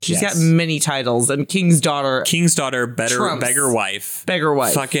She's got many titles, and King's Daughter, Beggar Wife,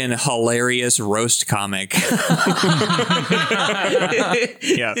 fucking hilarious roast comic.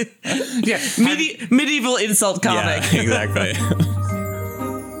 yeah, medieval insult comic. Yeah, exactly.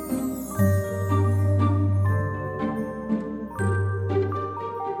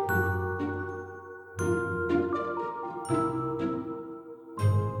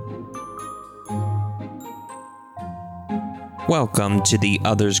 Welcome to The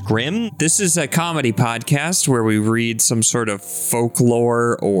Others Grimm. This is a comedy podcast where we read some sort of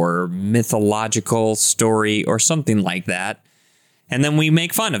folklore or mythological story or something like that, and then we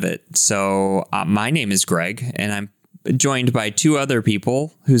make fun of it. So my name is Greg, and I'm joined by two other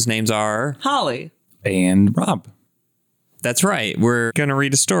people whose names are Holly and Rob. That's right. We're going to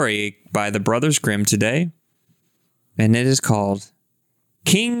read a story by the Brothers Grimm today, and it is called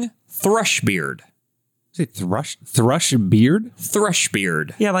King Thrushbeard. Is it Thrushbeard?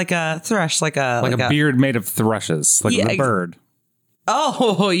 Thrushbeard. Yeah, like a thrush, like a beard made of thrushes, like a bird.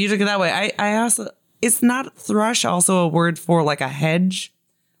 Oh, you took it that way. I also, it's not thrush also a word for like a hedge,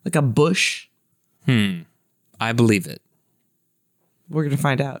 like a bush? I believe it. We're going to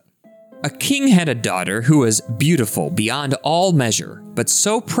find out. A king had a daughter who was beautiful beyond all measure, but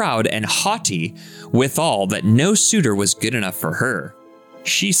so proud and haughty withal that no suitor was good enough for her.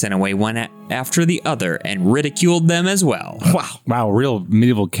 She sent away one after the other and ridiculed them as well. Wow, real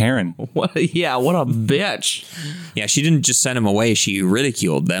medieval Karen. What a bitch. Yeah, she didn't just send them away, she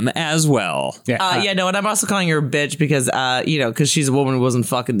ridiculed them as well. And I'm also calling her a bitch because, because she's a woman who wasn't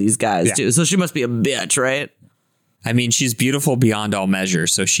fucking these guys, too. So she must be a bitch, right? I mean, she's beautiful beyond all measure,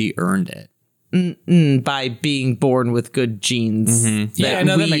 so she earned it. By being born with good genes.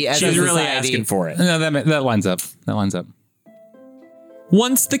 Mm-hmm. She's really asking for it. No, that lines up.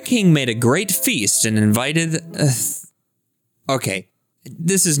 Once the king made a great feast and invited... okay,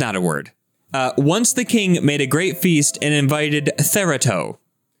 this is not a word. Once the king made a great feast and invited Therato.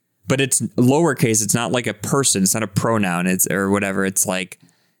 But it's lowercase, it's not like a person, it's not a pronoun, or whatever, it's like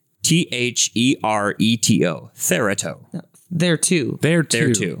Thereto. Therato. There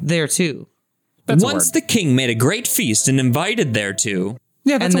too. Once the king made a great feast and invited thereto.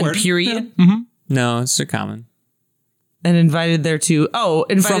 Yeah, that's a word. Period? Yeah. Mm-hmm. No, it's so common. And invited thereto.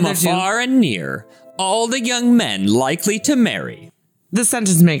 From afar and near, all the young men likely to marry. The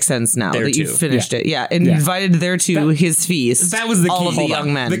sentence makes sense now that you've finished it. Yeah, and invited thereto his feast. That was the key. All of the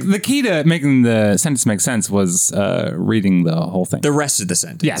young men. The key to making the sentence make sense was reading the whole thing. The rest of the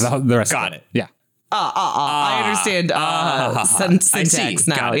sentence. Yeah, the rest. Got it. Yeah. I understand syntax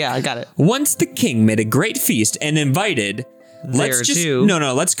now. Yeah, I got it. Once the king made a great feast and invited...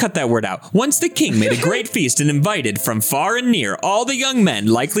 Let's cut that word out. Once the king made a great feast and invited from far and near all the young men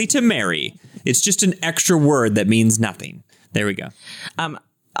likely to marry. It's just an extra word that means nothing. There we go.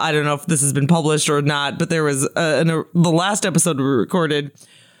 I don't know if this has been published or not, but there was in the last episode we recorded,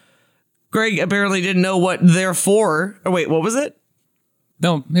 Greg apparently didn't know what therefore. Oh, wait, what was it?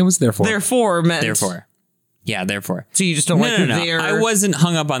 No, it was therefore. Therefore meant. Therefore. Yeah, therefore. So you just don't like the there. I wasn't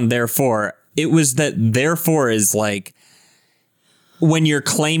hung up on therefore. It was that therefore is like... when you're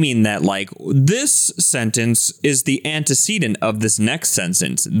claiming that, like, this sentence is the antecedent of this next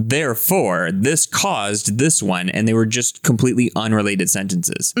sentence, therefore, this caused this one, and they were just completely unrelated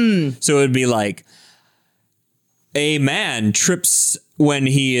sentences. So it would be like, a man trips when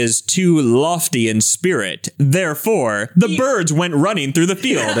he is too lofty in spirit, therefore, the birds went running through the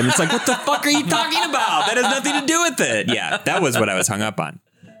field. And it's like, what the fuck are you talking about? That has nothing to do with it. Yeah, that was what I was hung up on.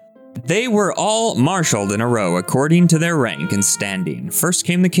 They were all marshaled in a row according to their rank and standing. First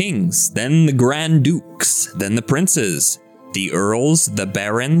came the kings, then the grand dukes, then the princes, the earls, the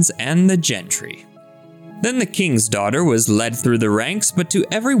barons, and the gentry. Then the king's daughter was led through the ranks, but to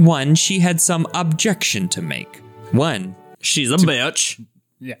every one she had some objection to make. One, she's a bitch.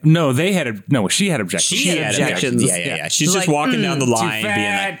 Yeah. She had objections. She had objections. Yeah. She's just like, walking down the line, too fat,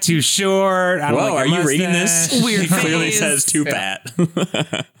 being like, too short. Whoa, are you reading this? Weird. It clearly says too fat.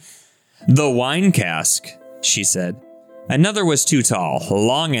 The wine cask, she said. Another was too tall.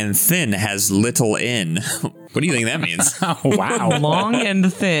 Long and thin has little in. What do you think that means? Oh, wow. Long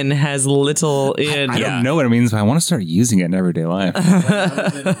and thin has little in. I don't know what it means, but I want to start using it in everyday life.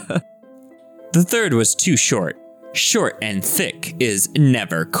 The third was too short. Short and thick is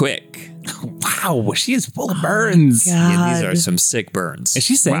never quick. Wow, she is full of burns. Yeah, these are some sick burns. Is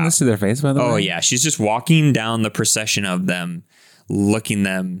she saying this to their face, by the way? Oh, yeah. She's just walking down the procession of them, looking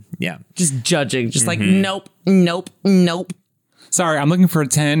them. Yeah. Just judging. Just like, nope. Sorry, I'm looking for a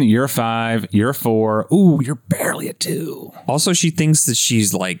 10. You're a 5. You're a 4. Ooh, you're barely a 2. Also, she thinks that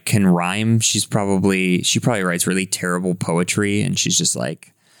she's like can rhyme. She probably writes really terrible poetry, and she's just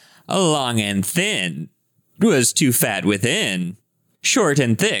like, long and thin, was too fat within. Short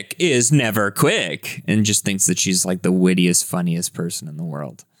and thick is never quick. And just thinks that she's like the wittiest, funniest person in the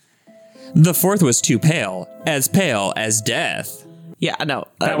world. The fourth was too pale as death. Yeah, no.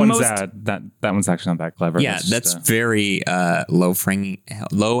 That one's actually not that clever. Yeah, that's very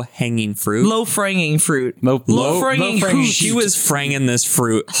low-hanging fruit. Low-franging fruit. Low-franging fruit. She was franging this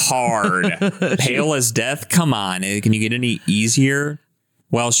fruit hard. Pale as death? Come on. Can you get any easier?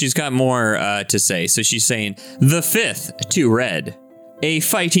 Well, she's got more to say. So she's saying, the fifth, too red. A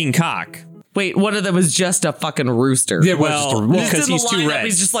fighting cock. Wait, one of them was just a fucking rooster. Yeah, well, because he's too red.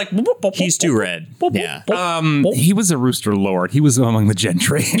 He's just like... He's too red. Yeah. He was a rooster lord. He was among the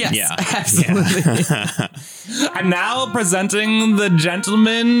gentry. Yes, Yeah. absolutely. And now presenting the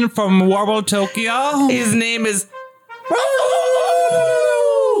gentleman from Warble, Tokyo. His name is...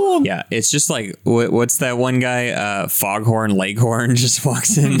 Yeah, it's just like, what's that one guy? Foghorn Leghorn just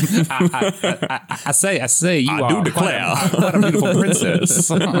walks in. I say, you I are do declare. quite a beautiful princess.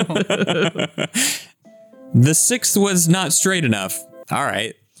 The sixth was not straight enough. All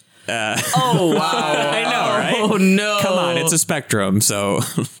right. Oh, wow. I know, right? Oh, no. Come on, it's a spectrum. So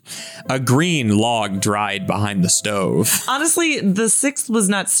a green log dried behind the stove. Honestly, the sixth was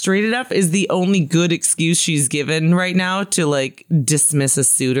not straight enough is the only good excuse she's given right now to like dismiss a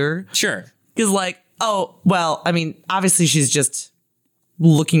suitor. Sure. Because like, oh, well, I mean, obviously she's just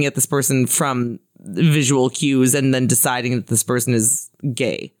looking at this person from visual cues and then deciding that this person is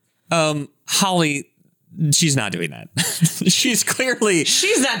gay. Holly, she's not doing that. She's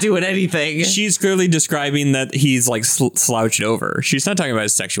not doing anything. She's clearly describing that he's like slouched over. She's not talking about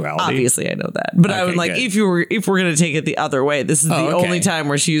his sexuality. Obviously, I know that. But I Okay, would like, good. if we're going to take it the other way, this is the okay. only time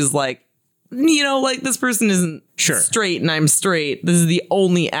where she was like, you know, like this person isn't Sure. straight and I'm straight. This is the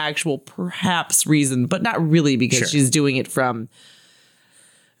only actual perhaps reason, but not really because Sure. she's doing it from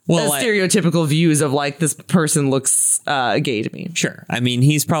Well, stereotypical views of like this person looks gay to me. sure. I mean,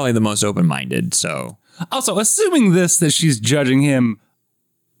 he's probably the most open-minded, so... Also, assuming that she's judging him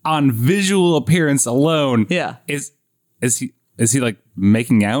on visual appearance alone. Yeah. Is he like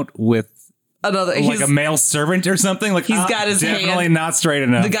making out with Another, like a male servant or something? Like he's got his definitely hand, not straight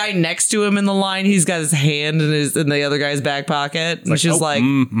enough. the guy next to him in the line, he's got his hand in the other guy's back pocket. And she's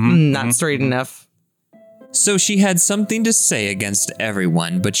not straight enough. So she had something to say against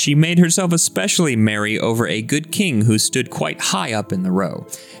everyone, but she made herself especially merry over a good king who stood quite high up in the row,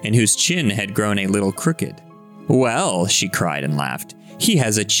 and whose chin had grown a little crooked. Well, she cried and laughed, he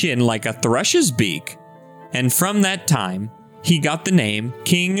has a chin like a thrush's beak. And from that time, he got the name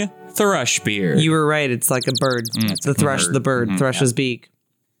King Thrushbeard. You were right. It's like a bird. The bird, thrush's beak.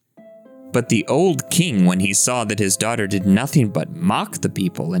 But the old king, when he saw that his daughter did nothing but mock the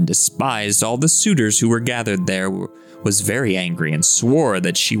people and despised all the suitors who were gathered there, was very angry and swore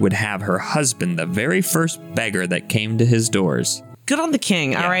that she would have her husband the very first beggar that came to his doors. Good on the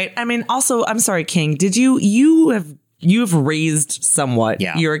king. All right. I mean, also, I'm sorry, king. Did you have raised somewhat?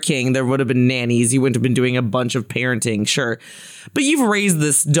 Yeah. You're a king. There would have been nannies. You wouldn't have been doing a bunch of parenting, sure. But you've raised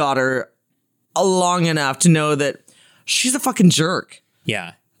this daughter long enough to know that she's a fucking jerk.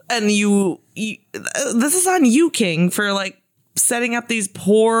 Yeah. And this is on you, king, for like setting up these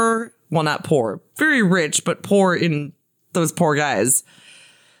not poor, very rich, but poor in those poor guys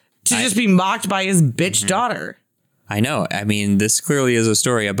to just be mocked by his bitch daughter. I know. I mean, this clearly is a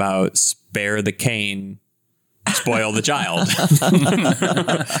story about spare the cane, spoil the child.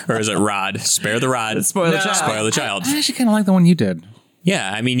 Or is it rod? Spare the rod, Spoil the child. Spoil the child. I actually kind of like the one you did.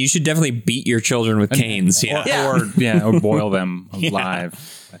 Yeah, I mean, you should definitely beat your children with canes. Yeah. Or boil them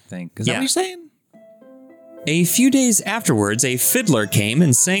alive. I think. Is that what you're saying? A few days afterwards, a fiddler came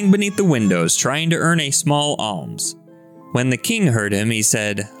and sang beneath the windows, trying to earn a small alms. When the king heard him, he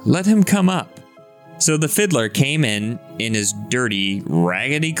said, "Let him come up." So the fiddler came in his dirty,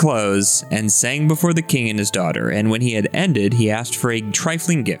 raggedy clothes and sang before the king and his daughter, and when he had ended, he asked for a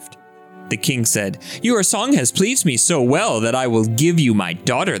trifling gift. The king said, "Your song has pleased me so well that I will give you my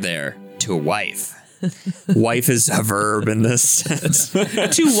daughter there to wife." Wife is a verb in this sense.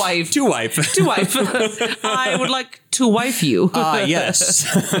 To wife. To wife. To wife. I would like to wife you. Yes.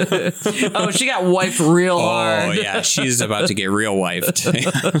 Oh, she got wiped real hard. Oh, yeah. She's about to get real wifed.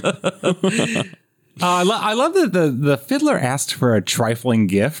 I love that the fiddler asked for a trifling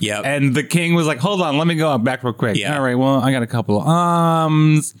gift. Yep. And the king was like, hold on, let me go back real quick. Yeah. All right, well, I got a couple of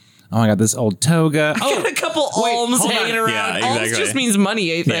alms. Oh, I got this old toga. I got a couple alms hold hanging on. around. Yeah, Alms exactly. just means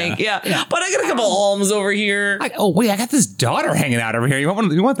money, I think. Yeah. But I got a couple alms over here. I got this daughter hanging out over here. You want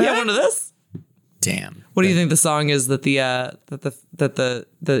one? You want that? Yeah, one of this? Damn. What do you think the song is that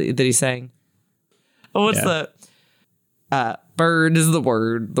that he sang? Oh, what's the Bird is the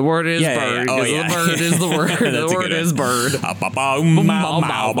word. The word is bird. Oh, The bird is the word. The word is bird. And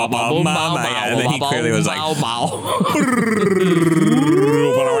then he clearly was like,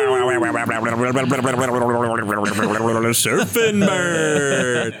 surfing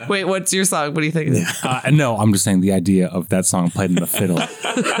bird. Wait, what's your song? What do you think? No, I'm just saying the idea of that song played in the fiddle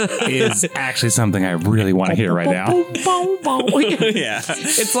is actually something I really want to hear right now. Yeah.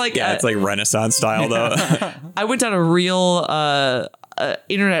 It's like it's like Renaissance style though. I went down a real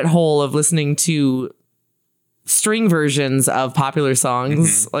internet hole of listening to string versions of popular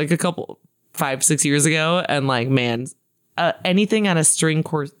songs like a couple 5-6 years ago, and like, man, anything on a string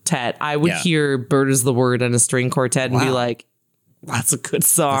quartet, I would hear Bird is the Word on a string quartet and be like, that's a good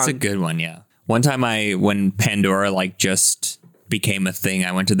song. That's a good one. Yeah. One time when Pandora like just became a thing,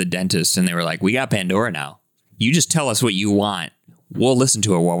 I went to the dentist and they were like, we got Pandora now. You just tell us what you want. We'll listen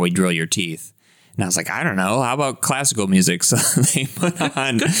to it while we drill your teeth. And I was like, I don't know. How about classical music? So they put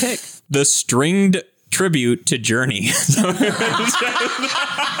on the stringed tribute to Journey. So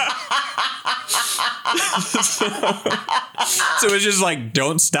it was just like,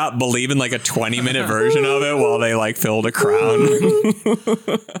 Don't Stop Believing, like a 20-minute version of it while they like filled a crown.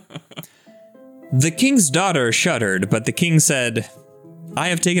 The king's daughter shuddered, but the king said, I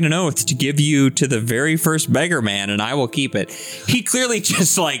have taken an oath to give you to the very first beggar man, and I will keep it. He clearly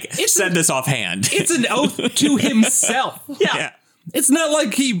just like said this offhand. It's an oath to himself. Yeah. It's not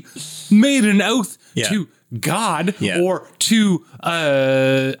like he made an oath to God or to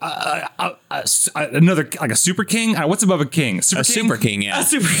another, like a super king. What's above a king? A super king, yeah. A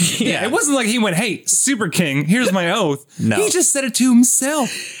super king. Yeah. It wasn't like he went, hey, super king, here's my oath. No. He just said it to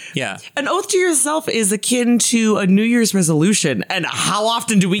himself. Yeah. An oath to yourself is akin to a New Year's resolution. And how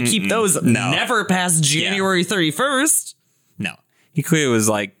often do we keep those? No. Never past January 31st. No. He clearly was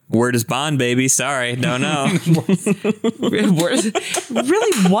like, word is bond, baby. Sorry. Don't know. Really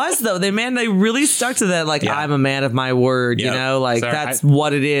was, though. They really stuck to that. Like, I'm a man of my word, you know? Like, that's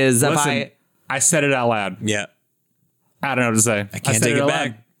what it is. Listen, I said it out loud. Yeah. I don't know what to say. I can't take it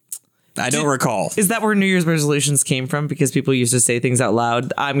back. I don't recall. Is that where New Year's resolutions came from? Because people used to say things out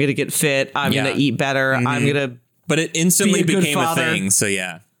loud. I'm going to get fit. I'm going to eat better. I'm going to. But it instantly be a good became father. a thing. So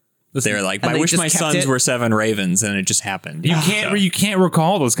yeah. They were like, And I they wish just my kept sons it? were 7 ravens, and it just happened. You can't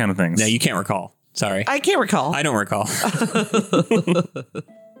recall those kind of things. No, you can't recall. Sorry. I can't recall. I don't recall.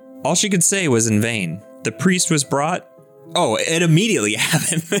 All she could say was in vain. The priest was brought. Oh, it immediately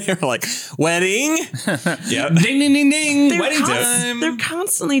happened. They were like, wedding? Yep. Ding, ding, ding, ding. Wedding They're time.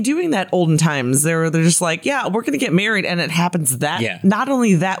 constantly doing that olden times. They're just like, yeah, we're going to get married. And it happens not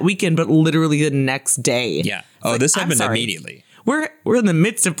only that weekend, but literally the next day. Yeah. Oh, this happened immediately. We're in the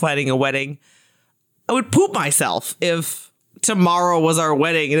midst of planning a wedding. I would poop myself if tomorrow was our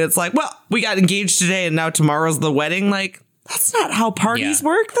wedding. And it's like, well, we got engaged today and now tomorrow's the wedding. Like, that's not how parties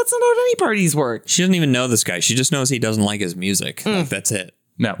work. That's not how any parties work. She doesn't even know this guy. She just knows he does't like his music. Like, that's it.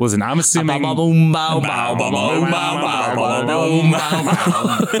 No, listen, I'm assuming.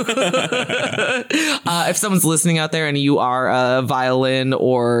 If someone's listening out there and you are a violin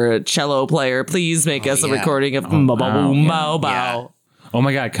or cello player, please make us a recording of bow. Oh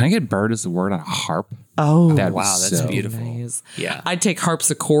my God, can I get bird as the word on a harp? Oh, That's beautiful. Nice. Yeah. I'd take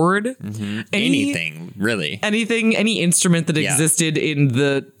harpsichord. Anything, really. Anything, any instrument that existed in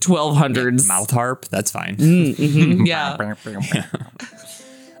the 1200s. Mouth harp, that's fine. Yeah.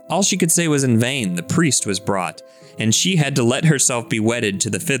 All she could say was in vain. The priest was brought, and she had to let herself be wedded to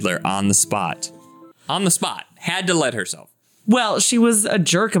the fiddler on the spot. On the spot. Had to let herself. Well, she was a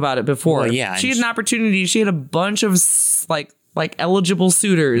jerk about it before. Well, yeah. She had an opportunity. She had a bunch of like eligible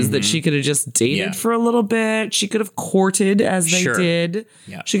suitors that she could have just dated for a little bit. She could have courted as they did.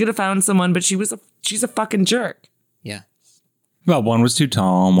 Yeah. She could have found someone, but she's a fucking jerk. Yeah. Well, one was too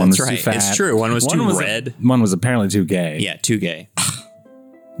tall, one was too fat. It's true. One was too red. One was apparently too gay. Yeah, too gay.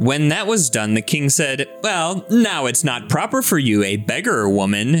 When that was done, the king said, well, now it's not proper for you, a beggar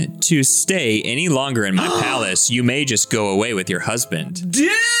woman, to stay any longer in my palace. You may just go away with your husband.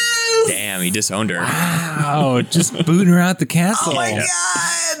 Damn, he disowned her. Wow, just booting her out the castle. Oh my God.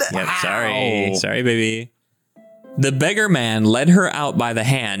 Yep, sorry, baby. The beggar man led her out by the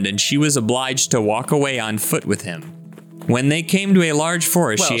hand, and she was obliged to walk away on foot with him. When they came to a large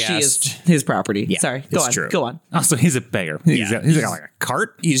forest, she asked... is his property. Yeah, Sorry, it's go on. Oh, so he's a beggar. He's got like a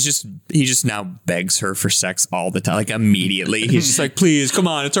cart. He just now begs her for sex all the time, like immediately. He's just like, please, come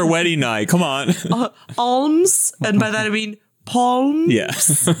on, it's our wedding night, come on. Alms, and by that I mean palms. Yeah.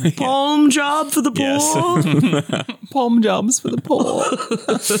 Palm job for the poor. Yes. Palm jobs for the poor.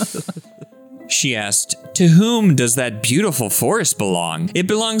 She asked, to whom does that beautiful forest belong? It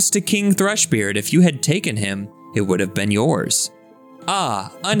belongs to King Thrushbeard. If you had taken him, it would have been yours.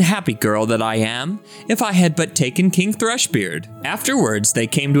 Ah, unhappy girl that I am, if I had but taken King Thrushbeard. Afterwards, they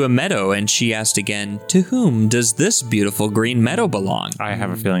came to a meadow, and she asked again, to whom does this beautiful green meadow belong? I have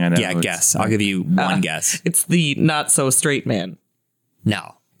a feeling I know. Yeah, guess. I'll give you one guess. It's the not so straight man.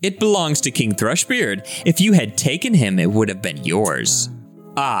 No, it belongs to King Thrushbeard. If you had taken him, it would have been yours.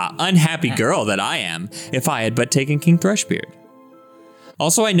 Ah, unhappy girl that I am, if I had but taken King Thrushbeard.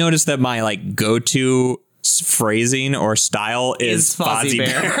 Also, I noticed that my go-to phrasing or style is Fozzie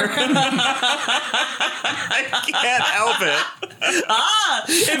Bear. I can't help it.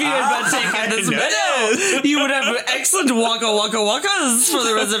 If you had been taken this meadow, you would have excellent waka waka wakas for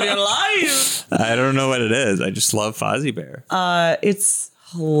the rest of your life. I don't know what it is. I just love Fozzie Bear. It's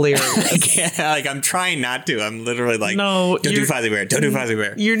hilarious. I'm trying not to. I'm literally like, no, don't do Fozzie Bear. Don't do Fozzie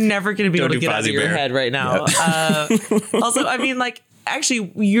Bear. You're never going to be Don't able to do get out of Fozzie your Bear. head right now. Yep. Also, I mean,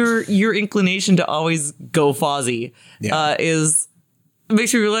 actually, your inclination to always go Fozzie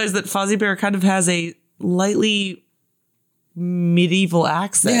makes me realize that Fozzie Bear kind of has a lightly medieval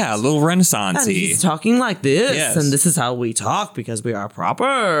accent. Yeah, a little Renaissance-y. And he's talking like this, Yes. and this is how we talk because we are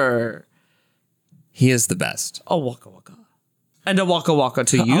proper. He is the best. A waka waka. And a waka waka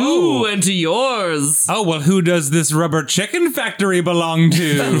to you and to yours. Oh, well, who does this rubber chicken factory belong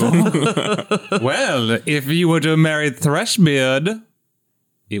to? Well, if you were to marry Thrushbeard,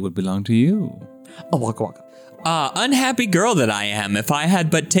 it would belong to you. A waka waka. Ah, unhappy girl that I am, if I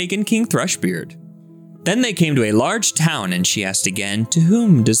had but taken King Thrushbeard. Then they came to a large town, and she asked again, to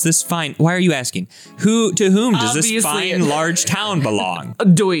whom does this fine... Why are you asking? To whom does this Obviously. fine large town belong?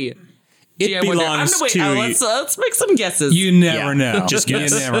 Do we? It belongs to... let's make some guesses. You never know. Just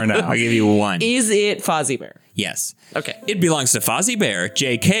guess. You never know. I'll give you one. Is it Fozzie Bear? Yes. Okay. It belongs to Fozzie Bear,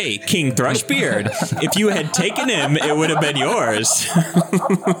 JK, King Thrushbeard. If you had taken him, it would have been yours.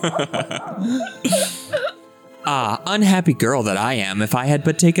 Ah, unhappy girl that I am, if I had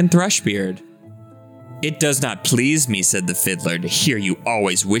but taken Thrushbeard. It does not please me, said the fiddler, to hear you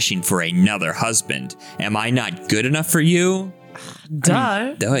always wishing for another husband. Am I not good enough for you?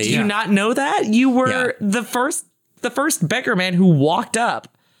 Duh. duh, Do yeah. you not know that? You were the first beggar man who walked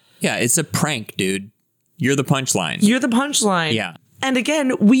up. Yeah, it's a prank, dude. You're the punchline. You're the punchline. Yeah. And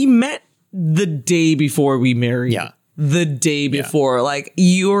again, we met the day before we married. Yeah. The day before.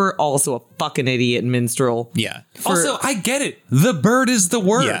 You're also a fucking idiot minstrel. Yeah. Also, I get it. The bird is the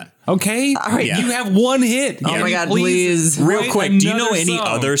word. Yeah. Okay? All right. Yeah. You have one hit. Oh my God, please. Real write quick, do you know another any song.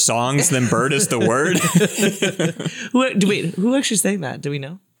 other songs than Bird is the Word? Who actually sang that? Do we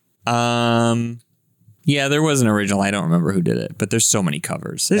know? Yeah, there was an original. I don't remember who did it, but there's so many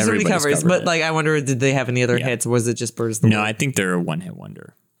covers. There's so many Everybody's covers, covered but it. I wonder, did they have any other hits, or was it just Bird is the No, Word? I think they're a one-hit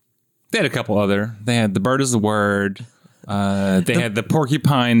wonder. They had a couple other. They had The Bird is the Word. They had The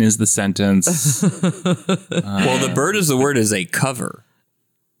Porcupine is the Sentence. Well, The Bird is the Word is a cover.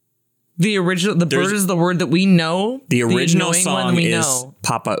 The original, Bird is the Word that we know. The original annoying song one we is know.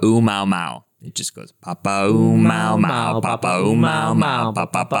 Papa Ooh Mau Mau. It just goes Papa Ooh Mau Mau, Papa Ooh Mau Mau,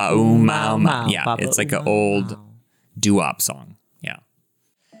 Papa Ooh Mau Mau. Yeah, it's like an old doo-wop song. Yeah.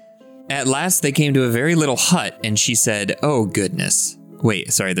 At last, they came to a very little hut, and she said, "Oh, goodness."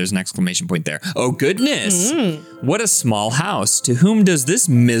 Wait, sorry, there's an exclamation point there. Oh, goodness. What a small house. To whom does this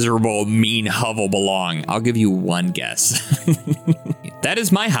miserable, mean hovel belong? I'll give you one guess. That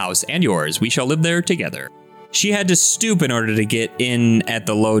is my house and yours. We shall live there together. She had to stoop in order to get in at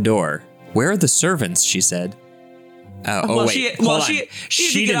the low door. Where are the servants? She said. Wait. Hold on.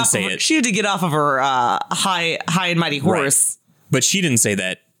 She didn't say it. She had to get off of her high and mighty horse. But she didn't say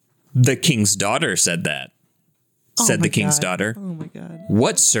that. The king's daughter said that. Said my the king's God. daughter. Oh my God.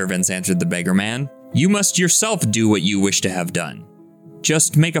 What servants? Answered the beggar man. You must yourself do what you wish to have done.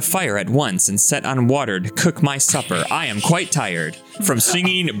 Just make a fire at once and set on water to cook my supper. I am quite tired from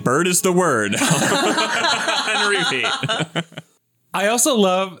singing Bird is the Word on repeat. I also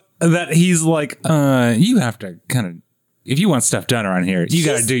love that he's like, you have to kind of, if you want stuff done around here, you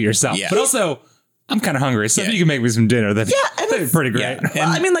got to do it yourself. Yeah. But also, I'm kind of hungry, so Yeah. if you can make me some dinner, that'd be that's pretty great. Yeah. Well,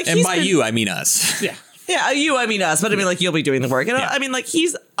 I mean, and he's by been- you, I mean us. Yeah. Yeah, you, I mean us, but I mean, you'll be doing the work. And I mean,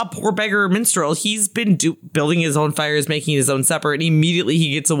 he's a poor beggar minstrel. He's been building his own fires, making his own supper, and immediately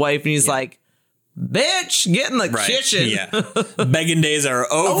he gets a wife, and he's like, "Bitch, get in the kitchen." Yeah. Begging days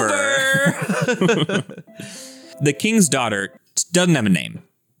are over. The king's daughter doesn't have a name.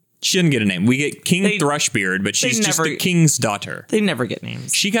 She doesn't get a name. We get King Thrushbeard, but she's just the king's daughter. They never get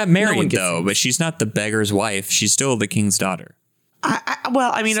names. She got one married, gets though, names. but she's not the beggar's wife. She's still the king's daughter.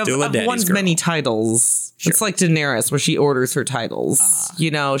 Well, I mean, of daddy's one's girl. many titles. It's like Daenerys, where she orders her titles.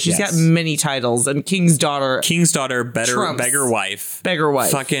 She's got many titles, and King's Daughter, Trumps. Beggar Wife.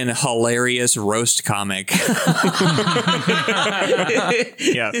 Fucking hilarious roast comic.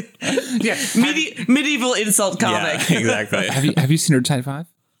 Yeah. Medieval insult comic. Yeah, exactly. Have you seen her type 5?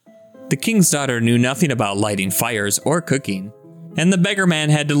 The King's Daughter knew nothing about lighting fires or cooking, and the beggar man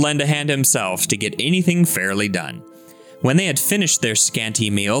had to lend a hand himself to get anything fairly done. When they had finished their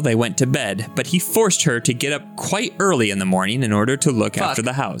scanty meal, they went to bed, but he forced her to get up quite early in the morning in order to look after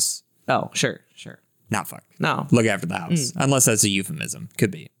the house. Oh, sure. Not fuck. No. Look after the house. Unless that's a euphemism.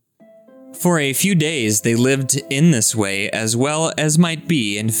 Could be. For a few days, they lived in this way as well as might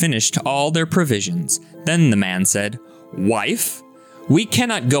be and finished all their provisions. Then the man said, "Wife, we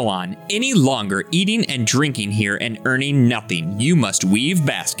cannot go on any longer eating and drinking here and earning nothing. You must weave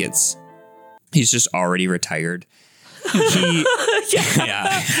baskets." He's just already retired.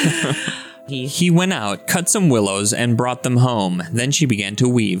 He went out, cut some willows, and brought them home. Then she began to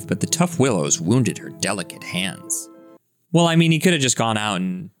weave, but the tough willows wounded her delicate hands. Well, I mean, he could have just gone out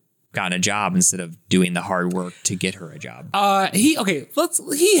and gotten a job instead of doing the hard work to get her a job. He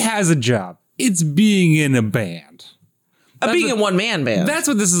has a job. It's being in a band. Being a one-man band. That's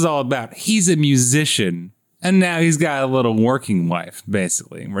what this is all about. He's a musician, and now he's got a little working wife,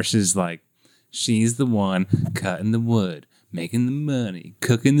 basically, where she's the one cutting the wood, making the money,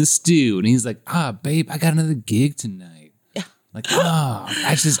 cooking the stew, and he's like, babe, I got another gig tonight. Yeah. I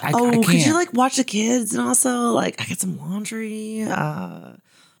can't. Could you watch the kids and also I got some laundry?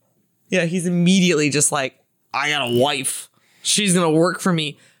 Yeah, he's immediately just I got a wife. She's gonna work for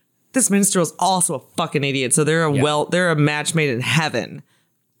me. This minstrel's also a fucking idiot. So they're a match made in heaven.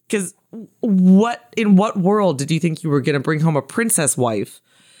 Because in what world did you think you were gonna bring home a princess wife?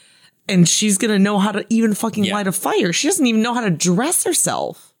 And she's going to know how to even fucking light a fire. She doesn't even know how to dress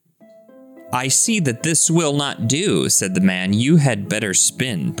herself. "I see that this will not do," said the man. "You had better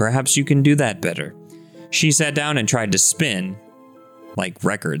spin. Perhaps you can do that better." She sat down and tried to spin. Like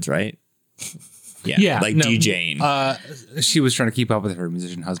records, right? DJing. She was trying to keep up with her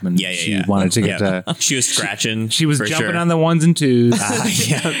musician husband. She Yeah. wanted to get She was scratching. She was jumping on the ones and twos.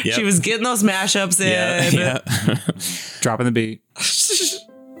 She was getting those mashups in. Dropping the beat.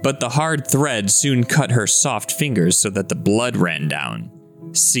 But the hard thread soon cut her soft fingers so that the blood ran down.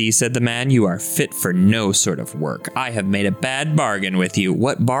 "See," said the man, "you are fit for no sort of work. I have made a bad bargain with you."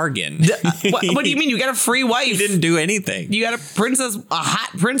 "What bargain?" What do you mean? You got a free wife. He didn't do anything. You got a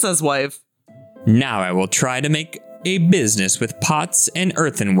hot princess wife. "Now I will try to make a business with pots and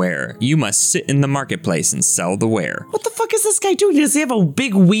earthenware. You must sit in the marketplace and sell the ware." What the fuck is this guy doing? Does he have a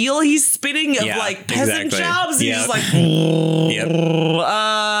big wheel he's spinning of peasant jobs? He's just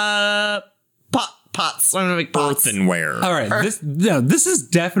pots. I'm gonna make pots. Earthenware. All right, this is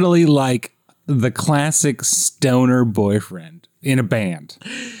definitely the classic stoner boyfriend in a band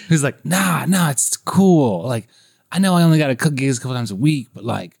who's like, nah, it's cool. I know I only got to cook gigs a couple times a week, but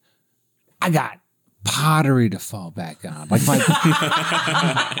I got pottery to fall back on.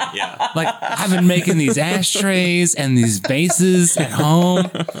 I've been making these ashtrays and these vases at home.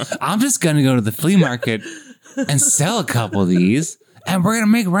 I'm just gonna go to the flea market and sell a couple of these, and we're gonna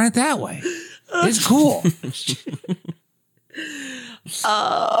make rent that way. It's cool.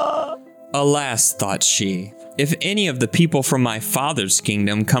 "Alas," thought she, "if any of the people from my father's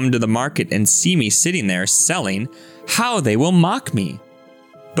kingdom come to the market and see me sitting there selling, how they will mock me."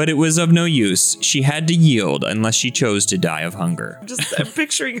 But it was of no use. She had to yield unless she chose to die of hunger. I'm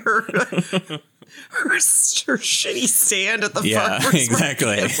picturing her shitty stand at the farmer's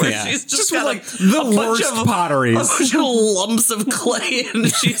exactly. market where she's just got the worst potteries. A bunch of lumps of clay, and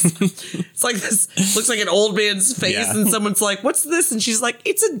it's like this looks like an old man's face, and someone's like, "What's this?" And she's like,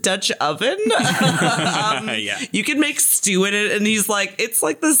 "It's a Dutch oven. You can make stew in it." And he's like, "It's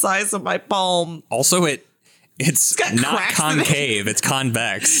like the size of my palm." Also, it's not concave, it's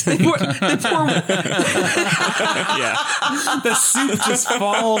convex. They pour The soup just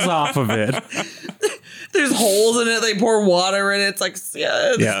falls off of it. There's holes in it. They pour water in it. It's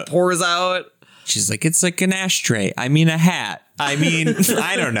it pours out. She's like, "It's like an ashtray. I mean, a hat. I mean,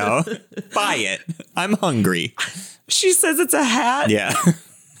 I don't know. Buy it. I'm hungry." She says it's a hat. Yeah.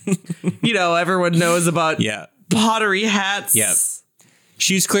 Everyone knows about pottery hats. Yeah.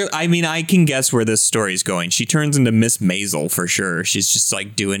 She's clear. I mean, I can guess where this story's going. She turns into Miss Maisel for sure. She's just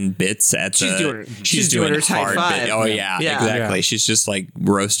doing bits at she's doing her hard type 5. bit. Oh yeah, exactly. Yeah. She's just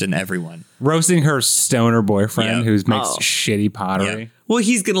roasting everyone. Roasting her stoner boyfriend who makes shitty pottery. Yeah. Well,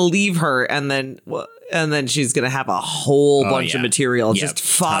 he's going to leave her and then she's going to have a whole bunch of material, just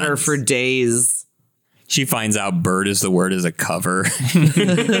fodder for days. She finds out bird is the word as a cover. You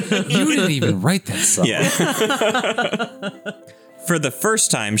didn't even write that song. Yeah. For the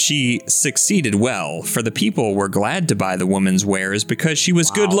first time, she succeeded well, for the people were glad to buy the woman's wares because she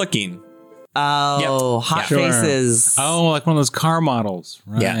was good looking. Oh, Yep. hot Yeah. faces. Oh, like one of those car models.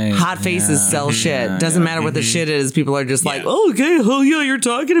 Right. Yeah. Hot faces sell shit. Doesn't matter what the shit is. People are just like, Yeah. oh, okay, oh yeah, you're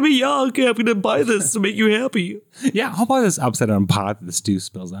talking to me. Yeah, okay, I'm gonna buy this to make you happy. Yeah, I'll buy this upside down pot that the stew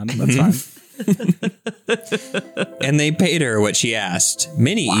spills on it. That's fine. And they paid her what she asked.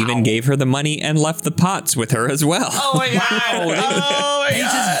 Many even gave her the money and left the pots with her as well. Oh my god! Oh my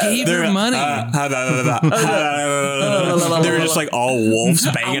god! Gave her money. They were just like all wolves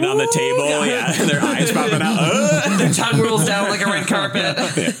banging on the table. Yeah, their eyes popping out. Their tongue rolls down like a red carpet.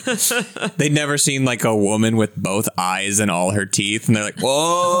 They'd never seen like a woman with both eyes and all her teeth, and they're like,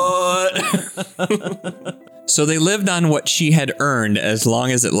 "What?" So they lived on what she had earned as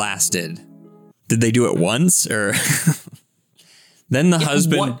long as it lasted. Did they do it once, or then the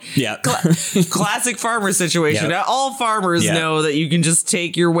husband? What? Yeah, Classic farmer situation. Yeah. All farmers Yeah. know that you can just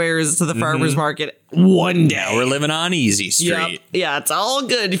take your wares to the farmer's market one day. Now we're living on easy street. Yep. Yeah, it's all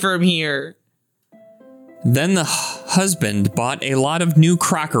good from here. Then the husband bought a lot of new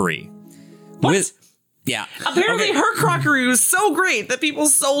crockery. What? Yeah. Apparently, her crockery was so great that people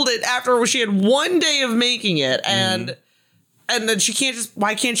sold it after she had one day of making it, and then she can't just.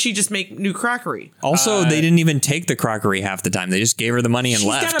 Why can't she just make new crockery? Also, they didn't even take the crockery half the time. They just gave her the money and She's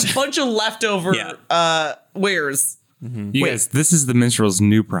left. got a bunch of leftover wares. You guys, this is the minstrel's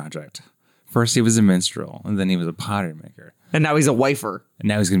new project. First, he was a minstrel, and then he was a pottery maker. And now he's a wifer. And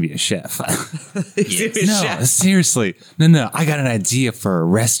now he's going to be a chef. He's gonna be a No, chef. seriously. No. I got an idea for a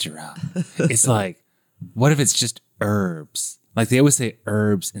restaurant. It's like, what if it's just herbs? Like they always say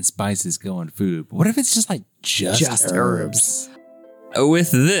herbs and spices go in food. But what if it's just like just herbs?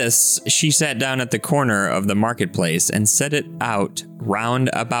 With this, she sat down at the corner of the marketplace and set it out round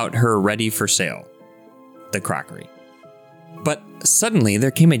about her ready for sale. The crockery. But suddenly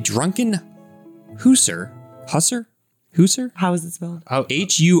there came a drunken husser. How is it spelled?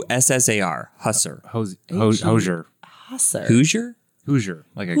 Hussar. Hussar. Hoosier. Husser. Hoosier? Hoosier.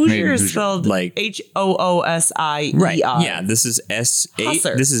 Like a Hoosier Canadian is Hoosier. spelled Like- Hoosier. Right. Yeah, this is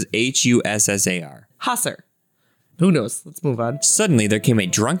Hussar. This is Hussar. Husser. Who knows? Let's move on. Suddenly there came a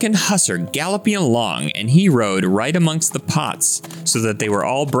drunken hussar galloping along, and he rode right amongst the pots, so that they were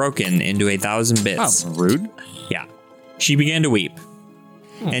all broken into 1,000 bits. Oh, rude. Yeah. She began to weep,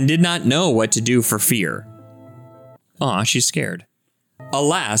 and did not know what to do for fear. Aw, she's scared.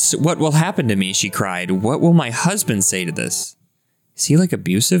 Alas, what will happen to me? She cried. What will my husband say to this? Is he like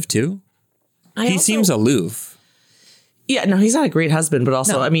abusive too? He seems aloof. Yeah, no, he's not a great husband, but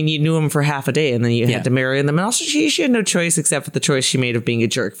also, I mean, you knew him for half a day and then you Yeah. had to marry him. And also, she had no choice except for the choice she made of being a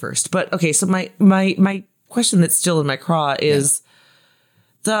jerk first. But okay, so my question that's still in my craw is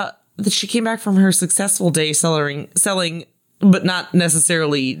that she came back from her successful day selling, but not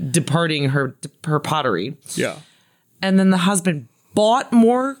necessarily departing her pottery. Yeah. And then the husband bought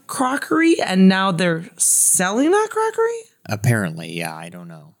more crockery and now they're selling that crockery? Apparently, yeah, I don't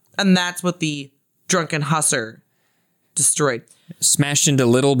know. And that's what the drunken hussar destroyed. Smashed into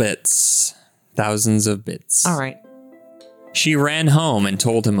little bits. Thousands of bits. All right. She ran home and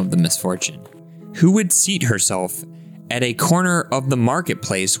told him of the misfortune. Who would seat herself at a corner of the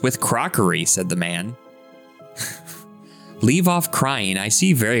marketplace with crockery, said the man. Leave off crying. I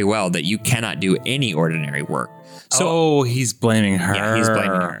see very well that you cannot do any ordinary work. So he's blaming her. Yeah, he's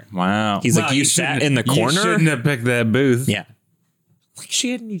blaming her. Wow. He's like, you sat shouldn't- in the corner? You shouldn't have picked that booth. Yeah. Like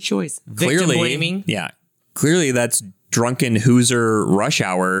she had any choice. Victim Clearly, blaming. yeah. Clearly that's drunken Hoosier rush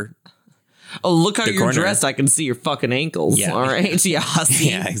hour. Oh, look how you're corner. dressed. I can see your fucking ankles. Yeah. All right. Yeah, hussy.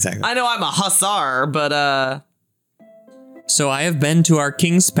 Yeah, exactly. I know I'm a hussar, but So I have been to our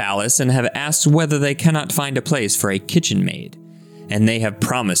king's palace and have asked whether they cannot find a place for a kitchen maid, and they have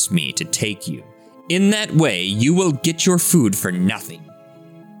promised me to take you. In that way, you will get your food for nothing.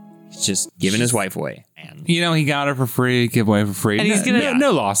 He's just giving his wife away. And You know, he got her for free, give away for free. And he's gonna-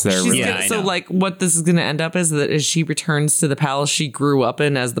 no loss there. she's Really. Yeah, gonna, I so know. like what this is going to end up is that as she returns to the palace she grew up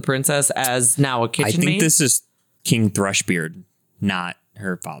in as the princess, as now a kitchen I think maid. this is King Thrushbeard, not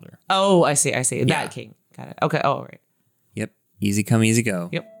her father. Oh, I see. Yeah. That king. Got it. Okay. Oh, all right. Yep. Easy come, easy go.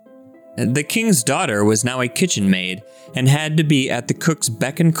 Yep. The king's daughter was now a kitchen maid and had to be at the cook's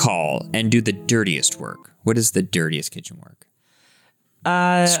beck and call and do the dirtiest work. What is the dirtiest kitchen work?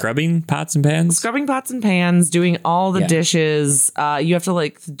 Scrubbing pots and pans? Scrubbing pots and pans, doing all the Yeah. dishes. You have to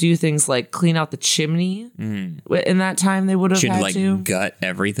like do things like clean out the chimney. In that time, they would have She'd had like to. gut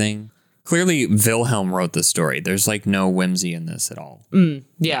everything. Clearly, Wilhelm wrote the story. There's like no whimsy in this at all.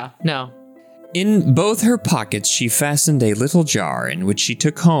 Yeah. No. In both her pockets she fastened a little jar in which she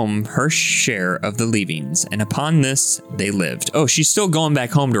took home her share of the leavings, and upon this they lived. Oh, she's still going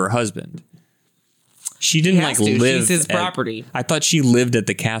back home to her husband. She didn't live. She's his property. I thought she lived at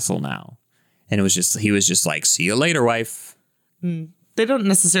the castle now, and he was just like, "See you later, wife." They don't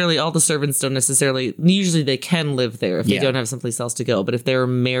necessarily. All the servants don't necessarily. Usually, they can live there if they don't have someplace else to go. But if they were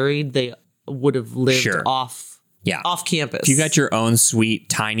married, they would have lived off. Yeah. Off campus. If you got your own sweet,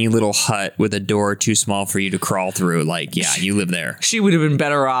 tiny little hut with a door too small for you to crawl through, you live there. She would have been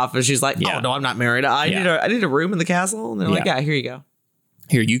better off if she's like, oh, no, I'm not married. I need a room in the castle. And they're like, yeah, here you go.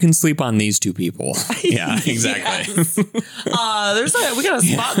 Here, you can sleep on these two people. Yeah, exactly. We got a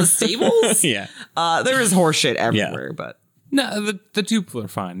spot in the stables. Yeah. There is horse shit everywhere, but. No, the two people are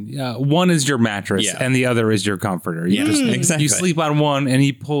fine. One is your mattress, and the other is your comforter. Exactly. You sleep on one, and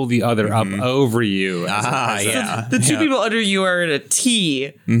you pull the other up over you. The two people under you are in a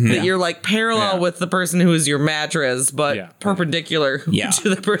T that you're like parallel with the person who is your mattress, but perpendicular to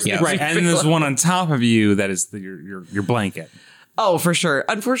the person. Right, and there's one on top of you that is your blanket. Oh, for sure.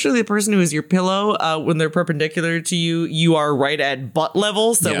 Unfortunately, the person who is your pillow, when they're perpendicular to you, you are right at butt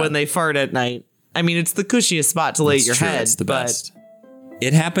level. So when they fart at night. I mean, it's the cushiest spot to lay your head. It's the best.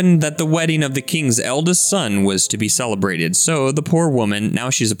 It happened that the wedding of the king's eldest son was to be celebrated. So the poor woman, now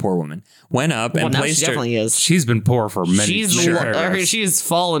she's a poor woman, went up and placed she definitely is. She's been poor for many years. She has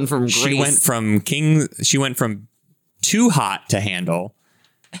fallen from grace. She went from too hot to handle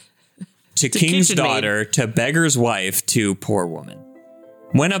to king's daughter to beggar's wife to poor woman.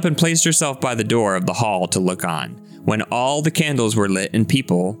 Went up and placed herself by the door of the hall to look on. When all the candles were lit and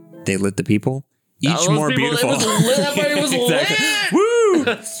they lit the people. Each more beautiful. Everybody was lit.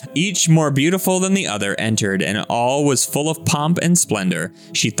 Woo! Each more beautiful than the other entered, and all was full of pomp and splendor.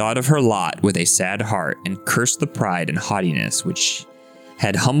 She thought of her lot with a sad heart, and cursed the pride and haughtiness which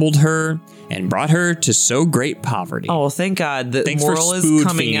had humbled her and brought her to so great poverty. Oh, thank God. The moral is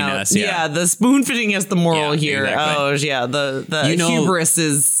coming out. Us, the spoon fitting is the moral here. Exactly. Oh, yeah. The hubris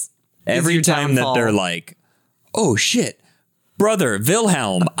is every time downfall. that they're like, oh, shit. Brother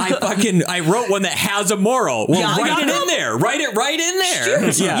Wilhelm, I wrote one that has a moral. Well, write it in there. Write it right in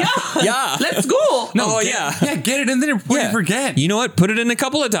there. Yeah. Let's go. Get it in there before you forget. You know what? Put it in a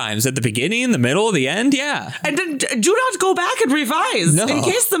couple of times at the beginning, the middle, the end. Yeah. And then do not go back and revise in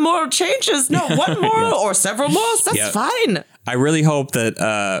case the moral changes. No, one moral or several morals. That's fine. I really hope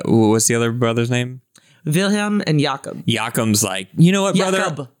that, what's the other brother's name? Wilhelm and Jakob. Jakob's like, you know what,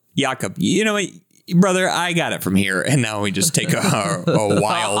 brother? Jakob. You know what? Brother, I got it from here. And now we just take a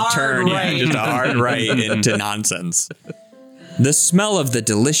wild turn. Just a hard right into nonsense. The smell of the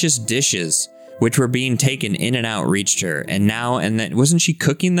delicious dishes, which were being taken in and out, reached her. And then, wasn't she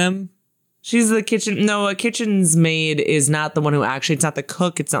cooking them? She's the kitchen. No, a kitchen's maid is not the one who actually, it's not the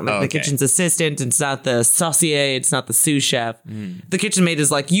cook. It's not the kitchen's assistant. It's not the saucier. It's not the sous chef. The kitchen maid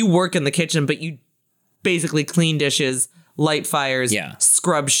is like, you work in the kitchen, but you basically clean dishes, light fires,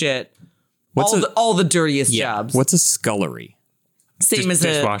 scrub shit. All the dirtiest jobs. What's a scullery? Same as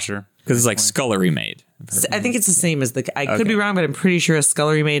dishwasher. Because it's like scullery maid. I think it's the same as I could be wrong, but I'm pretty sure a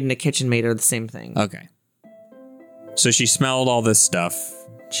scullery maid and a kitchen maid are the same thing. Okay. So she smelled all this stuff.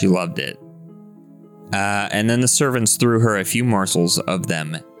 She loved it. And then the servants threw her a few morsels of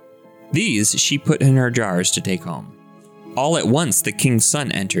them. These she put in her jars to take home. All at once the king's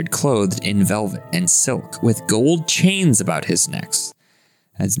son entered, clothed in velvet and silk, with gold chains about his necks.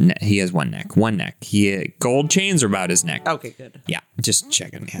 He has one neck. Gold chains are about his neck. Okay, good. Yeah, just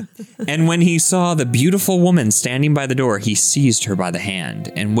checking. Yeah. And when he saw the beautiful woman standing by the door, he seized her by the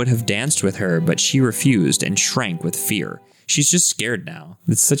hand and would have danced with her, but she refused and shrank with fear. She's just scared now.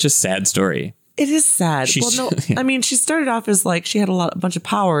 It's such a sad story. It is sad. I mean, she started off as like she had a bunch of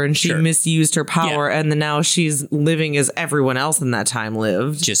power and she misused her power, and then now she's living as everyone else in that time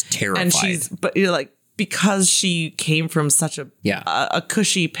lived. Just terrified. And but you're like, because she came from such a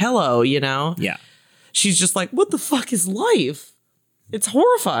cushy pillow, Yeah. She's just like, what the fuck is life? It's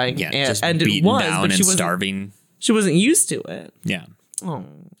horrifying. Yeah. And it was, down but and starving. She wasn't used to it. Yeah. Oh,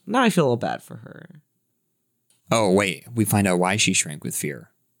 now I feel a little bad for her. Oh, wait. We find out why she shrank with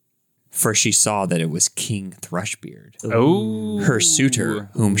fear. For she saw that it was King Thrushbeard. Oh. Her suitor,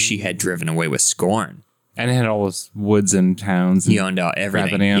 whom she had driven away with scorn. And it had all those woods and towns. He owned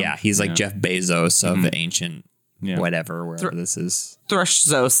everything. Ravenham. Yeah, he's like Jeff Bezos of the ancient whatever, wherever this is.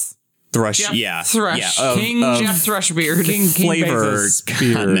 Thrushzos. Thrush, Jeff yeah. Thrush. Yeah, Jeff Thrushbeard. King flavor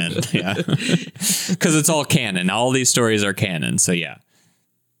continent. Yeah. Because it's all canon. All these stories are canon. So, yeah.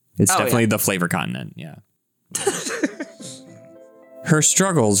 It's definitely the flavor continent. Yeah. Her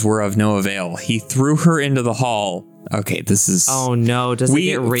struggles were of no avail. He threw her into the hall Okay, this is. Oh no! Does it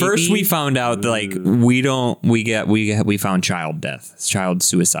get rapey? First we found out that, like, we found child death, child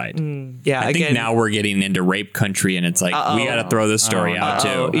suicide. Yeah, I think now we're getting into rape country, and it's like we got to throw this story out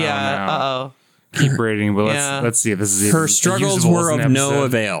too. Yeah. Keep reading, but Yeah. let's see if this is Her struggles usable were as of an no episode.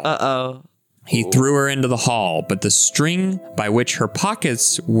 avail. He threw her into the hall, but the string by which her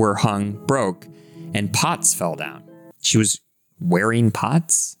pockets were hung broke, and pots fell down. She was wearing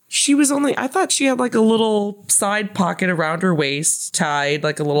pots? She was only. I thought she had like a little side pocket around her waist, tied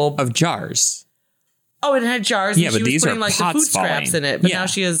like a little. Of jars. Oh, it had jars. Yeah, and but she was these putting, are like the pots food scraps falling. in it. But Yeah. now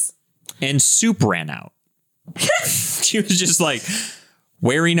she has. And soup ran out. She was just like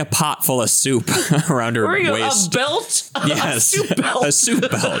wearing a pot full of soup around her Wearing waist. a belt. Yes, A soup belt. a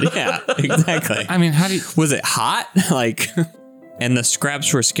soup belt. Yeah, exactly. I mean, how do you? Was it hot? Like, and the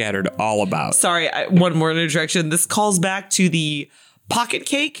scraps were scattered all about. Sorry, one more interjection. This calls back to the pocket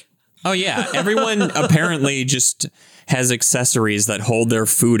cake. Oh yeah, everyone apparently just has accessories that hold their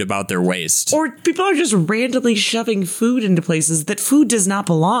food about their waist. Or people are just randomly shoving food into places that food does not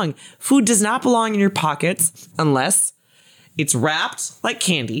belong. Food does not belong in your pockets unless it's wrapped like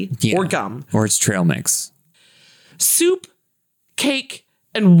candy or gum. Or it's trail mix. Soup, cake,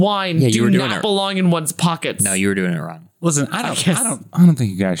 and wine you do were doing not it. belong in one's pockets. No, you were doing it wrong. Listen, I don't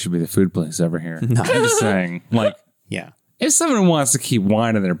think you guys should be the food police over here. No. I'm just saying, like, Yeah. if someone wants to keep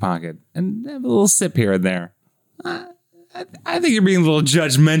wine in their pocket and have a little sip here and there, I think you're being a little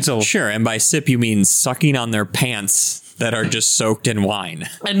judgmental. Sure, and by sip you mean sucking on their pants that are just soaked in wine.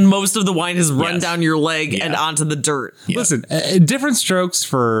 And most of the wine has run Yes. down your leg Yeah. and onto the dirt. Yeah. Listen, different strokes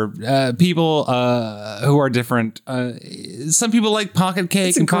for people who are different. Some people like pocket cake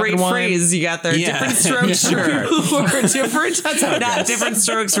It's a and pocket great wine. phrase you got there. Yeah. Different strokes Sure. for people who are different. Not different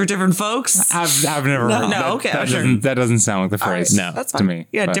strokes for different folks. I've never No, heard no, that. okay, That, sure. that doesn't sound like the phrase. No. That's to fine. me.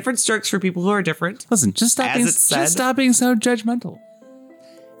 Yeah, but- different strokes for people who are different. Listen, just stop As being it's said. just stop being so judgmental.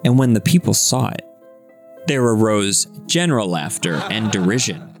 And when the people saw it, there arose general laughter and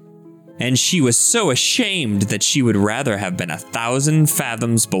derision. And she was so ashamed that she would rather have been 1,000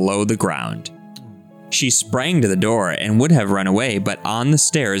 fathoms below the ground. She sprang to the door and would have run away, but on the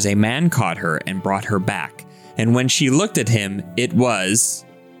stairs a man caught her and brought her back. And when she looked at him, it was...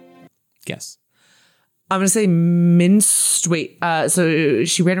 Guess. I'm going to say minstrel. So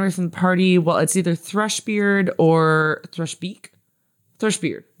she ran away from the party. Well, it's either Thrushbeard or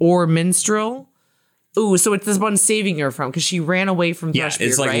Thrushbeard or minstrel. Ooh, so it's this one saving her from because she ran away from Yeah, Thrushbeard,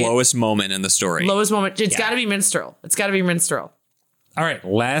 it's like right? lowest moment in the story. Lowest moment. It's got to be minstrel. It's got to be minstrel. All right,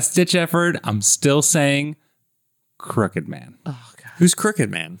 last ditch effort. I'm still saying crooked man. Who's Crooked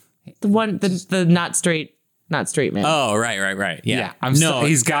Man? The one, the not straight man. Oh, right. Yeah.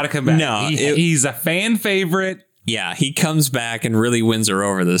 He's got to come back. No, he's a fan favorite. Yeah, he comes back and really wins her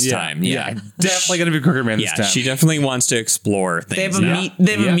over this time. Yeah. definitely gonna be crooked man this Yeah, time. she definitely wants to explore things. They have a now. meat.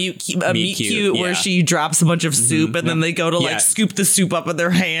 They have Yeah. a meat Meat cute cute, where yeah. she drops a bunch of soup and then they go to Yeah. like scoop the soup up with their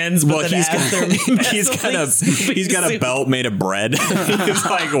hands. But Well, then as they're he's got a soup, belt made of bread. He's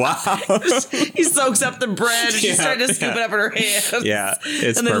like, wow. He soaks up the bread and she's Yeah, trying to scoop yeah. it up in her hands. Yeah,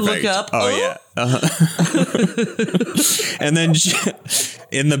 it's and then perfect. look up. Oh, yeah. And then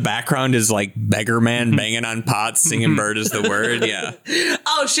in the background is like Beggar Man banging on pots, singing "Bird is the Word." Yeah,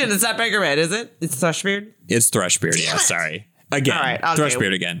 Oh shit! It's not Beggar Man, is it? It's Thrushbeard. it's Thrushbeard. Yeah, Damn it. sorry. Again, All right, okay.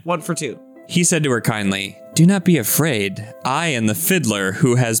 Thrushbeard again. 1 for 2. He said to her kindly, "Do not be afraid. I and the fiddler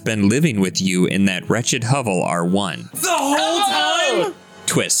who has been living with you in that wretched hovel are one." The whole time.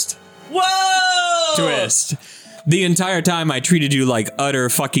 Twist. Whoa! Twist. The entire time I treated you like utter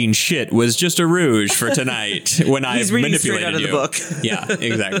fucking shit was just a rouge for tonight when I He's reading manipulated straight out of you. the book. Yeah,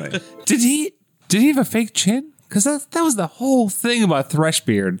 exactly. Did he have a fake chin? Because that was the whole thing about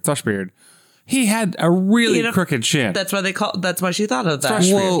Thrushbeard. He had a really You know, crooked chin. That's why that's why she thought of that.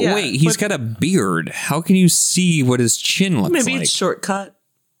 Thrushbeard. Well, Yeah, wait, he's but got a beard. How can you see what his chin looks maybe like? it's shortcut.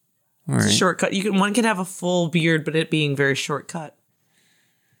 All right. Shortcut. One can have a full beard, but it being very shortcut.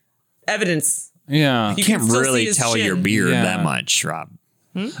 Evidence. yeah. You can't can still see really his tell chin. your beard Yeah. that much, Rob.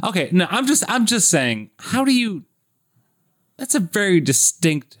 Okay. No, I'm just saying. How do you? That's a very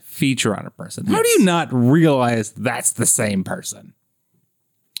distinct feature on a person. How do you not realize that's the same person?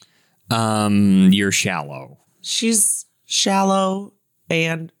 You're shallow. She's shallow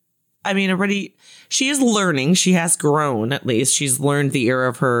and I mean already she is learning. She has grown at least. She's learned the era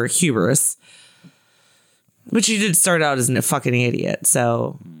of her hubris. But she did start out as a fucking idiot.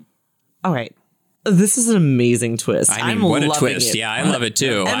 So all right. This is an amazing twist. I mean, I'm what a loving twist. it. Yeah, I love it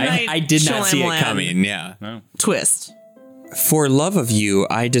too. M. Night I did not see it Shyamalan. coming. Yeah. Twist. For love of you,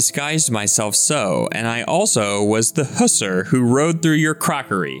 I disguised myself so, and I also was the hussar who rode through your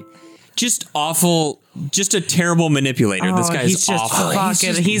crockery. Just awful just a terrible manipulator. This guy's he's just awful.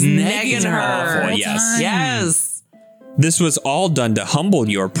 fucking, he's negging her. Awful, yes. Yes. This was all done to humble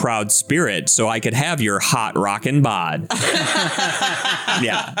your proud spirit so I could have your hot rockin' bod.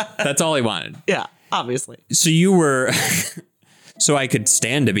 Yeah, that's all he wanted. Yeah, obviously. So you were... so I could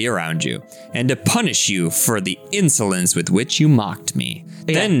stand to be around you and to punish you for the insolence with which you mocked me.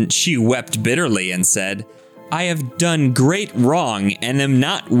 Yeah. Then she wept bitterly and said, I have done great wrong and am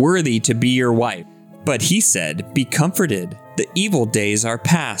not worthy to be your wife. But he said, be comforted. The evil days are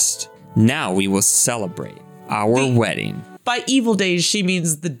past. Now we will celebrate our wedding. By evil days, she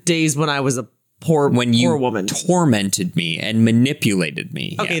means the days when I was a poor woman. Tormented me and manipulated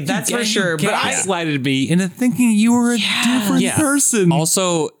me. Okay, that's for sure. But I gaslighted me into thinking you were a different person.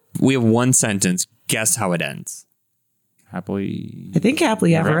 Also, we have one sentence. Guess how it ends. Happily. I think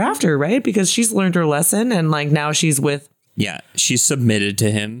happily ever after, right? Because she's learned her lesson and like now she's with. Yeah, she's submitted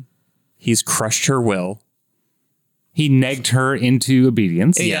to him. He's crushed her will. He negged her into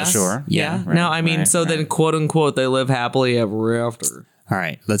obedience. Yeah, sure. Yeah. No, I mean, then quote unquote, they live happily ever after. All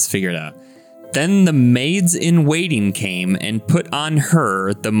right, let's figure it out. Then the maids in waiting came and put on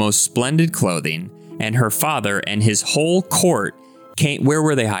her the most splendid clothing, and her father and his whole court came. Where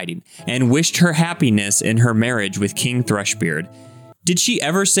were they hiding? And wished her happiness in her marriage with King Thrushbeard. Did she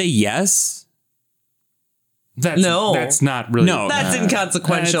ever say yes? That's not really. No, that's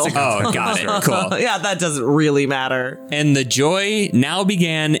inconsequential. Oh, got it. Cool. Yeah, that doesn't really matter. And the joy now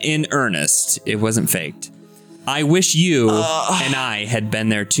began in earnest. It wasn't faked. I wish you and I had been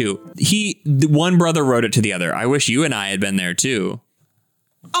there too. One brother wrote it to the other. I wish you and I had been there too.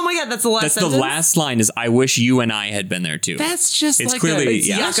 Oh my God, that's the last sentence? The last line is, I wish you and I had been there too. That's just it's like clearly,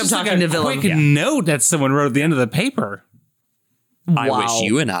 I'm talking to Willem. Quick note that someone wrote at the end of the paper. I wish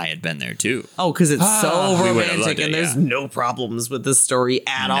you and I had been there too. Oh, because it's so romantic and there's yeah. no problems with this story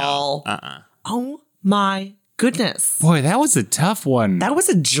at all. Oh my goodness. Boy, that was a tough one. That was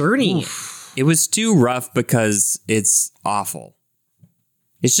a journey. Oof. It was too rough because it's awful.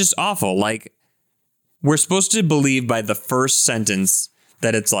 It's just awful. Like, we're supposed to believe by the first sentence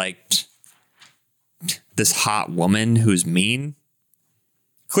that it's like this hot woman who's mean.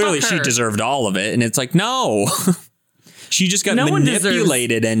 Clearly she deserved all of it. And it's like, no. She just got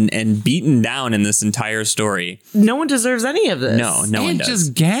manipulated and beaten down in this entire story. No one deserves any of this. No one does.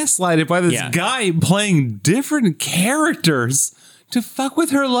 Just gaslighted by this guy playing different characters to fuck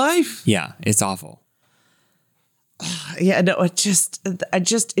with her life. Yeah, it's awful. Yeah, no, it's just,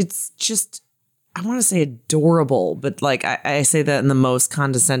 I want to say adorable, but like I say that in the most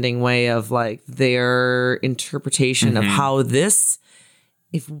condescending way of like their interpretation of how this,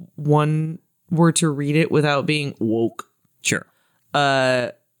 if one were to read it without being woke. Sure.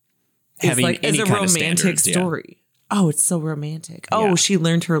 Having like as a romantic story. Yeah. Oh, it's so romantic. Oh, she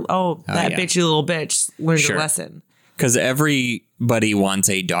learned her. That bitchy little bitch learned her lesson. Because everybody wants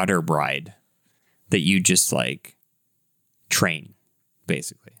a daughter bride that you just like train,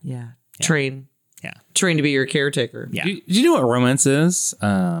 basically. Yeah. Train. Yeah. Train to be your caretaker. Yeah. Do you know what romance is?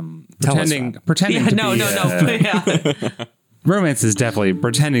 Pretending to be romance is definitely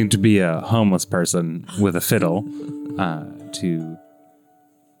pretending to be a homeless person with a fiddle to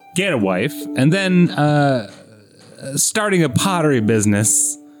get a wife, and then starting a pottery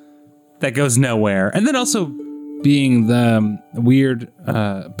business that goes nowhere, and then also being the weird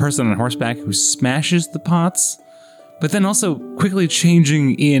person on horseback who smashes the pots, but then also quickly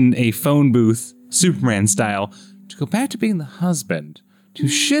changing in a phone booth, Superman style, to go back to being the husband, to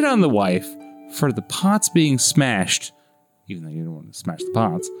shit on the wife for the pots being smashed, even though you don't want to smash the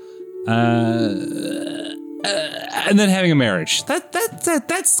pots, and then having a marriage.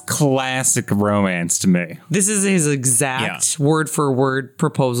 That's classic romance to me. This is his exact word for word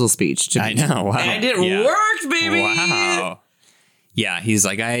proposal speech to me. I know. Wow. And it worked, baby. Wow. Yeah, he's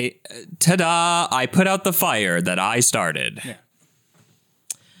like, ta-da, I put out the fire that I started. Yeah.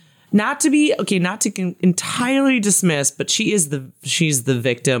 Not to entirely dismiss, but she's the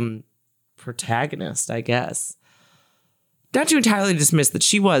victim protagonist, I guess. Not to entirely dismiss that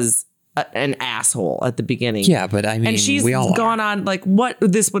she was an asshole at the beginning. Yeah, but I mean, and she's we all gone are. on like what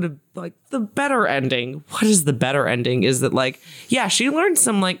this would have like the better ending. What is the better ending? Is that like, yeah, she learned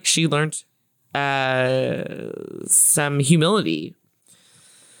some humility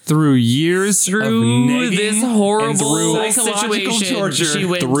through years through of this horrible psychological situation torture, she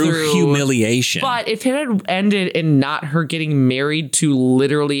went through humiliation. But if it had ended in not her getting married to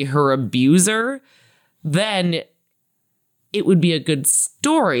literally her abuser, then it would be a good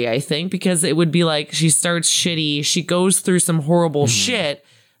story, I think, because it would be like she starts shitty, she goes through some horrible shit,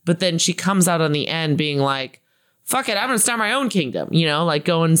 but then she comes out on the end being like, fuck it, I'm gonna start my own kingdom, like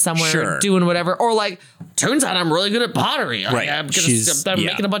going somewhere Sure. and doing whatever. Or like, turns out I'm really good at pottery. Like, Right. I'm She's-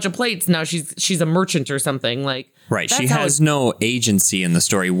 making a bunch of plates. Now she's a merchant or something. Like, Right. that's She how has no agency in the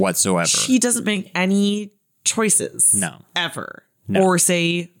story whatsoever. she doesn't make any choices. No. Ever. No. Or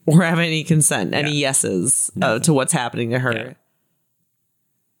say or have any consent, any yeses to what's happening to her. Yeah.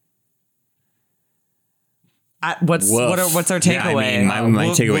 What's our takeaway? Yeah, I mean, my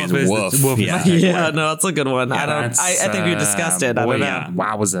takeaway is woof. Yeah. Yeah, no, that's a good one. I That's, think we discussed it. I boy, don't know. yeah.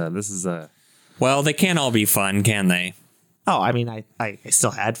 Wowza. This is a. Well, they can't all be fun, can they? Oh, I mean, I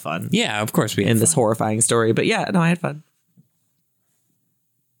still had fun Yeah, of course we had in this fun. horrifying story, but yeah, no, I had fun.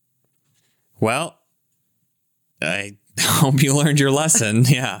 Well, I hope you learned your lesson.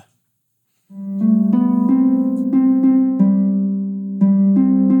 Yeah.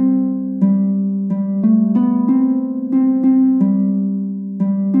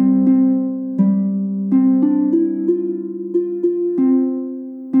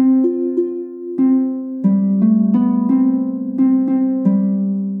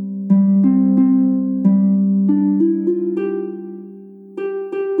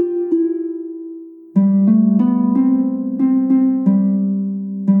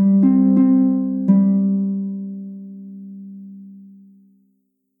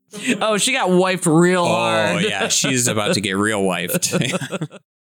 Oh, she got wiped real Oh, hard. yeah. She's about to get real wifed.